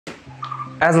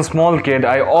As a small kid,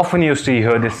 I often used to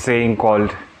hear this saying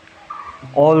called,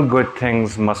 "All good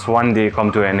things must one day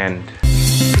come to an end."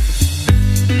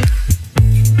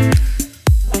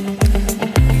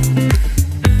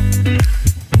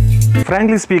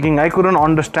 Frankly speaking, I couldn't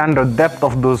understand the depth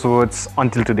of those words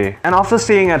until today. And after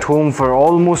staying at home for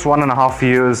almost 1.5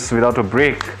 years without a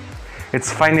break,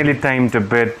 it's finally time to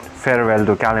bid farewell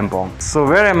to Kalimpong. So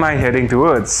where am I heading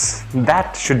towards?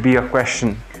 That should be a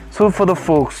question. So for the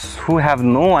folks who have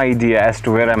no idea as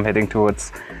to where I'm heading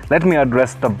towards, let me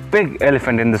address the big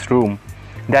elephant in this room.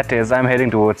 That is, I'm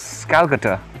heading towards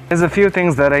Calcutta. There's a few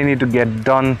things that I need to get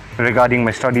done regarding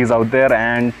my studies out there,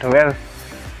 and well,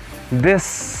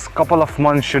 this couple of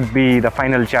months should be the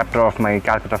final chapter of my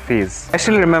Calcutta phase. I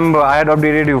still remember I had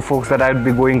updated you folks that I'd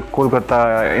be going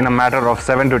Kolkata in a matter of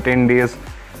 7 to 10 days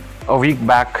a week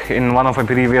back in one of my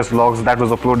previous vlogs that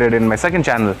was uploaded in my second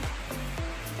channel.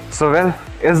 So well,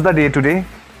 is the day today?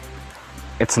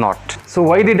 It's not. So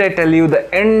why did I tell you the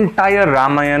entire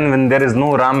Ramayan when there is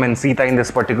no Ram and Sita in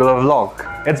this particular vlog?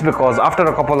 It's because after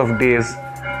a couple of days,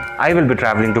 I will be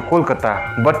traveling to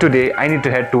Kolkata. But today, I need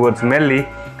to head towards Melli,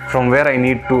 from where I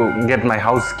need to get my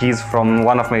house keys from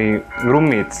one of my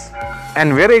roommates.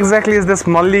 And where exactly is this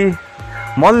Melli?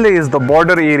 Melli is the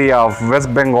border area of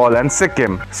West Bengal and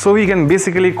Sikkim. So we can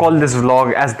basically call this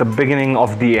vlog as the beginning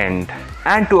of the end.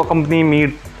 And to accompany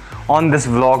me on this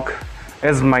vlog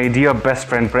is my dear best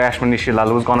friend PRIYAM Manishilal,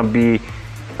 who's gonna be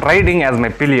riding as my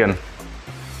pillion.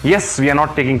 Yes, we are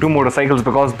not taking 2 motorcycles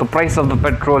because the price of the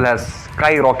petrol has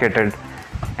skyrocketed.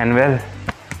 And well,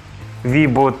 we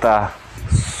both are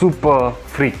super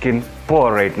freaking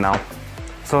poor right now.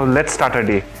 So let's start our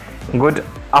day. Good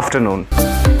afternoon.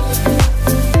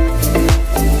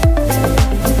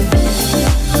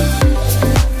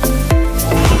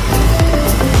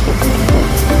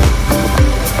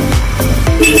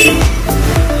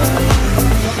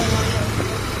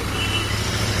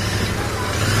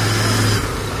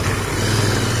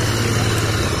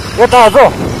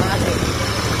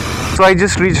 So I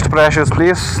just reached Prayash's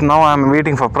place. Now I'm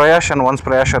waiting for Prayash, and once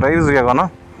Prayash arrives, we are gonna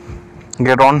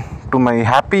get on to my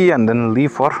happy and then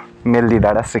leave for Melli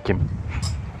Dada, Sikkim.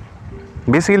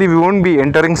 Basically, we won't be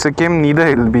entering Sikkim,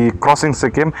 neither will be crossing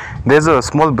Sikkim. There's a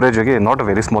small bridge, okay, not a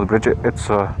very small bridge. It's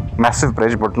a massive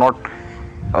bridge, but not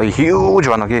a huge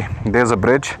one, okay. There's a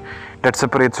bridge that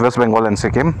separates West Bengal and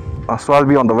Sikkim. So I'll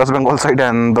be on the West Bengal side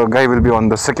and the guy will be on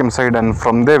the Sikkim side, and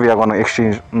from there we are gonna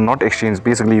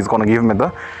basically he's gonna give me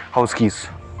the house keys.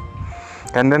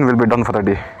 And then we'll be done for the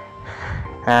day.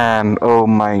 And oh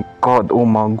my god,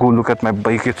 look at my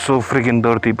bike, it's so freaking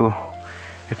dirty, bro.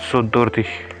 It's so dirty.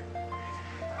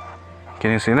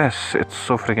 Can you see this? It's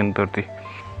so freaking dirty.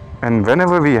 And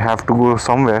whenever we have to go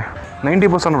somewhere,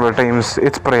 90% of the times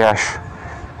it's Prayash,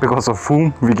 because of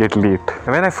whom we get late.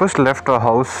 When I first left our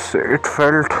house, it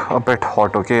felt a bit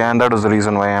hot, okay, and that was the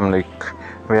reason why I'm like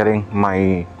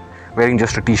wearing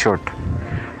just a t-shirt.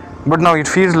 But now it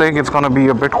feels like it's gonna be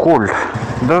a bit cold.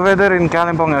 The weather in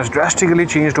Kalimpong has drastically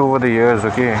changed over the years,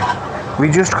 okay. We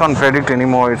just can't predict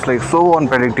anymore. It's like so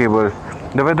unpredictable.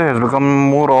 The weather has become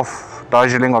more of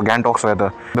Darjeeling or Gangtok's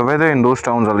weather. The weather in those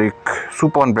towns are like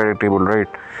super unpredictable, right?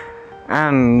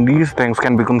 And these things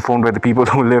can be confirmed by the people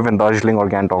who live in Darjeeling or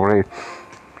Gangtok, right?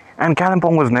 And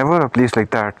Kalimpong was never a place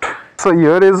like that. So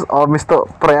here is Mr.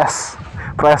 Prayash.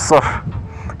 Prayash sir,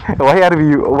 why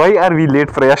are we late,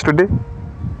 Prayash, today?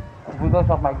 Because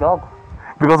of my dog.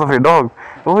 Because of your dog?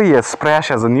 Oh yes, Prayash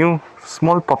has a new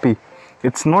small puppy.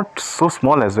 It's not so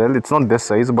small as well. It's not this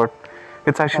size, but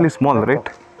it's actually small, right?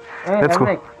 Let's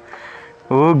go.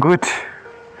 Oh, good.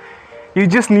 You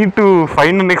just need to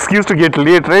find an excuse to get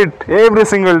late, right? Every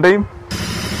single time.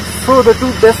 So the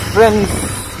two best friends,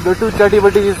 the two chatty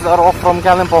buddies are off from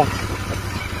Kalimpong.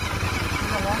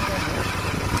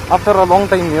 After a long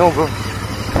time, bro.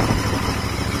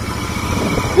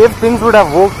 If things would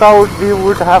have worked out, we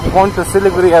would have gone to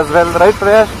Siliguri as well, right,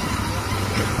 Prayash?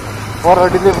 For a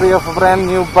delivery of a brand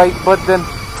new bike, but then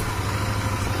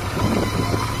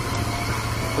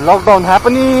lockdown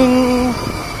happening,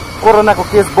 Corona ko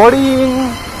case boarding.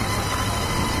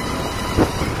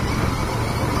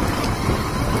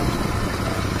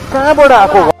 Kahaबाट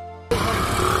आको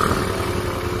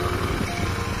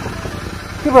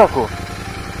के भएको?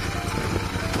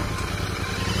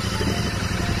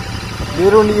 They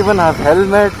don't even have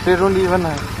helmet, they don't even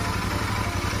have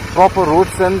proper road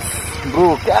sense.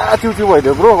 Bro, क्या चिउ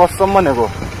भइदियो bro, कसम भनेको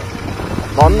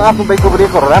भन्न आफ्नो बाइकको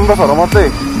ब्रेकहरु राम्रो छ र मात्रै.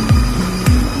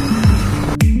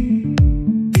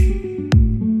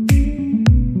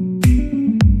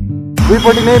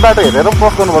 दुईपट्टि नै बाटो हेरेर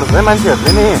क्रस गर्नुपर्छ है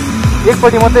मान्छेहरुले नि.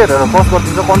 एकपट्टि मात्रै हेरेर क्रस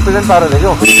गर्दिन्छ कन्फिडेन्स पारेर के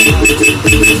हो.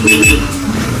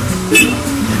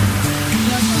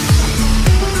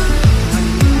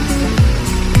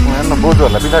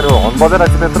 बोजूहरूलाई पछाडि हर्न बजाइरहेको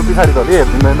छ त्यत्रो पछाडि त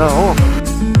हेरिदिँदैन हो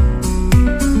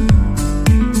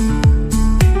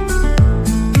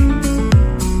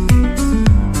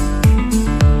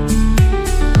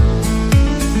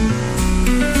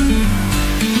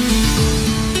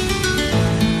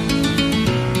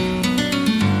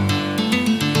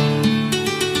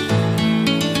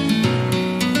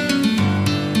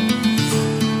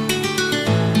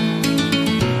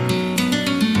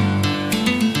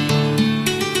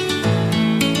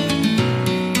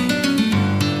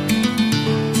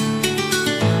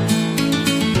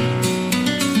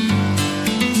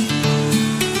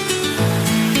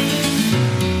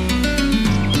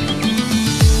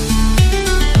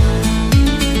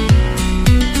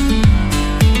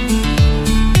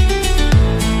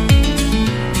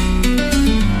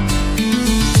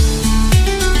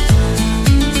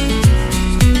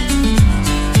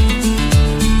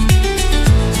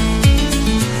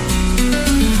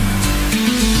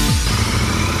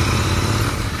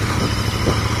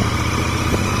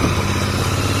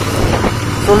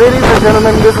So ladies and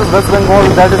gentlemen, this is West Bengal,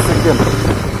 that is Sikkim.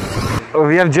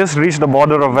 We have just reached the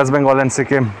border of West Bengal and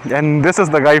Sikkim, and this is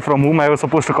the guy from whom I was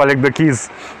supposed to collect the keys,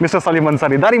 Mr. Salim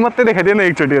Ansari. Dari matte dekhade na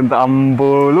ek choti anta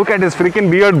ambo. Look at his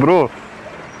freaking beard, bro.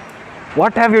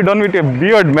 What have you done with your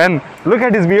beard, man? Look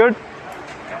at his beard,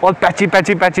 all patchy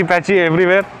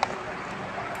everywhere.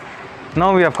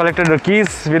 Now we have collected the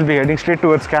keys. We'll be heading straight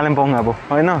towards Kalimpong, abo.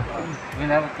 I know. We'll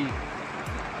have a tea.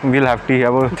 We'll have tea,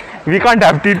 abo. We can't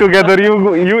have tea together.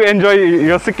 You enjoy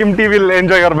your Sikkim tea. We'll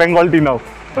enjoy your Bengal tea now.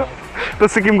 So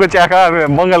Sikkim ko chai kha,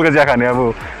 Bengal ko chai khane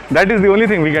abo. That is the only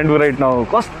thing we can do right now.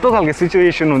 Kasto khalke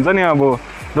situation huncha ni abo.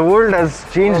 The world has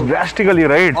changed drastically,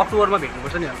 right? October ma bhetnu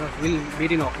parcha ni hacha. We'll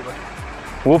meet in October.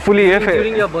 Hopefully,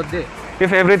 during your birthday.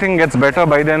 If everything gets better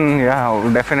by then, yeah,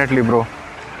 definitely, bro.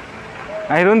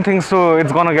 I don't think so.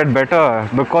 It's gonna get better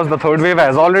because the third wave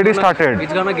has already started.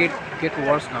 It's gonna get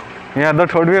worse now. Yeah, the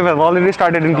third wave has already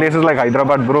started in places like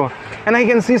Hyderabad, bro. And I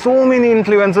can see so many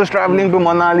influencers traveling to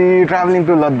Manali, traveling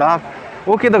to Ladakh.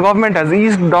 Okay, the government has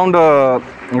eased down the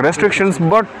restrictions,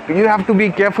 but you have to be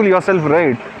careful yourself,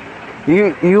 right?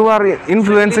 You are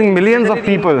influencing millions of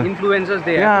people. Influencers,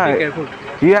 they have to be careful.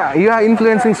 Yeah, you are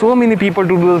influencing so many people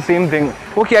to do the same thing.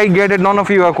 Okay, I get it, none of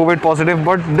you are COVID positive,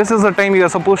 but this is the time you are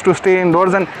supposed to stay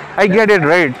indoors, and I get it,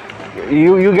 right?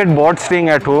 You get bored staying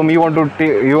at home, you want to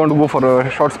go for a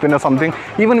short spin or something.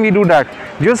 Even we do that.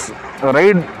 Just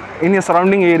ride in your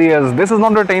surrounding areas. This is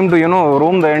not the time to,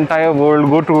 roam the entire world,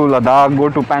 go to Ladakh, go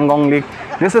to Pangong Lake.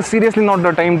 This is seriously not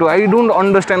the time to. I don't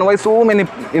understand why so many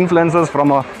influencers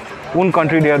from our own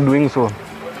country, they are doing so.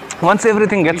 Once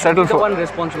everything gets settled for one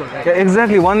responsible, right? Yeah,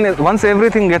 exactly. Once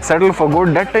everything gets settled for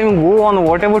good, that time go on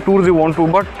whatever tours you want to.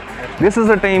 But this is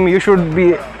the time you should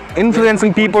be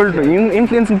influencing people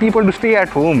to stay at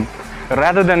home,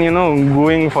 rather than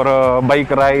going for a bike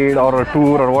ride or a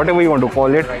tour or whatever you want to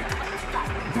call it. Right.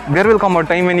 There will come a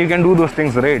time when you can do those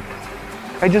things, right?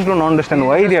 I just don't understand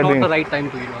why they are doing. It's not the right time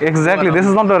to Exactly. This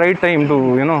is not the right time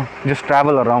to just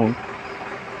travel around.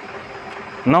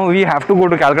 Now we have to go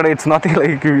to Calcutta. It's nothing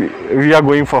like we are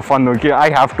going for fun. Okay,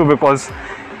 I have to because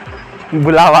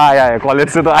bulawa aaya hai college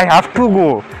se, to I have to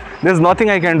go. There's nothing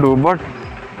I can do. But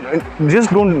just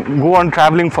don't go on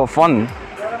traveling for fun.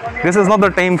 This is not the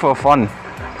time for fun.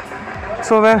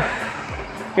 So let's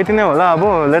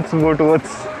go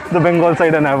towards the Bengal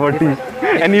side and have a tea.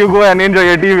 And you go and enjoy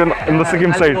your tea in the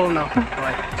Sikkim side.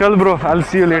 Chal bro, I'll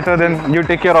see you later then. You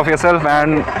take care of yourself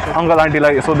and uncle auntie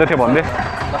like so dethe bande.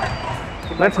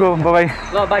 Let's go. Bye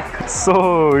bye. Bye.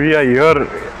 So we are here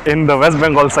in the West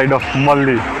Bengal side of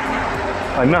Malli.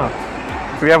 I know.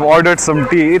 We have ordered some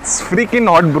tea. It's freaking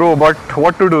hot, bro. But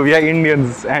what to do? We are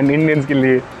Indians, and Indians ke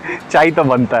liye chai to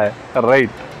banta hai, right?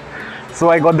 So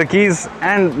I got the keys,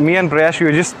 and me and Prayash we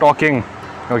were just talking.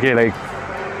 Okay, like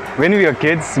when we were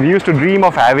kids, we used to dream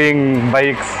of having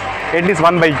bikes, at least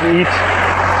one bike each.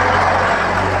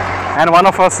 And one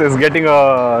of us is getting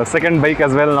a second bike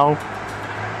as well now.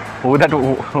 Who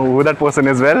that person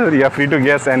is, well, you are free to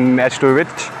guess and as to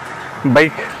which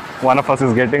bike one of us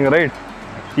is getting, right?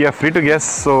 You are free to guess.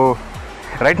 So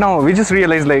right now we just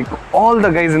realized like all the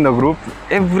guys in the group,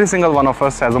 every single one of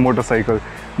us has a motorcycle,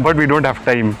 but we don't have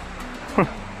time.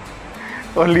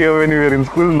 Earlier when we were in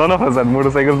school, none of us had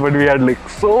motorcycles, but we had like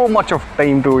so much of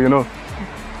time to,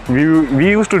 we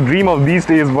used to dream of these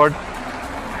days, but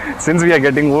since we are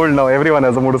getting old now, everyone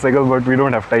has a motorcycle, but we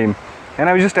don't have time. And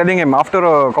I was just telling him, after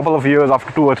a couple of years,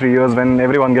 after 2 or 3 years, when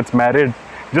everyone gets married,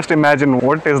 just imagine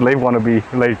what is life gonna be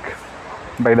like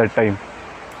by that time.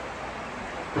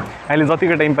 अहिले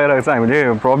जतिको time पाइरहेको छ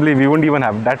हामीले probably we won't even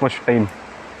have that much time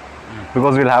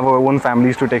because we'll have our own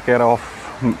families to take care of.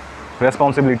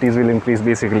 Responsibilities will increase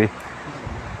basically.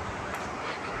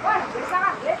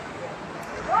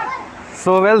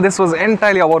 So well, this was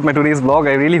entirely about my today's vlog.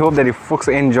 I really hope that you folks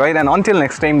enjoyed, and until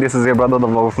next time, this is your brother the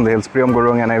vlogger from the hills, PRIYAM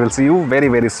GURUNG, and I will see you very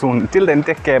very soon. Till then,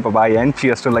 take care, bye bye, and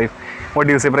cheers to life. What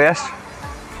do you say, Prayash?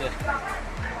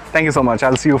 Thank you so much.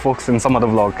 I'll see you folks in some other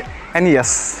vlog. And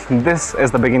yes, this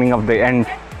is the beginning of the end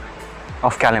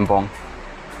of Kalimpong.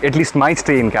 At least my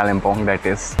stay in Kalimpong, that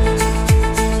is.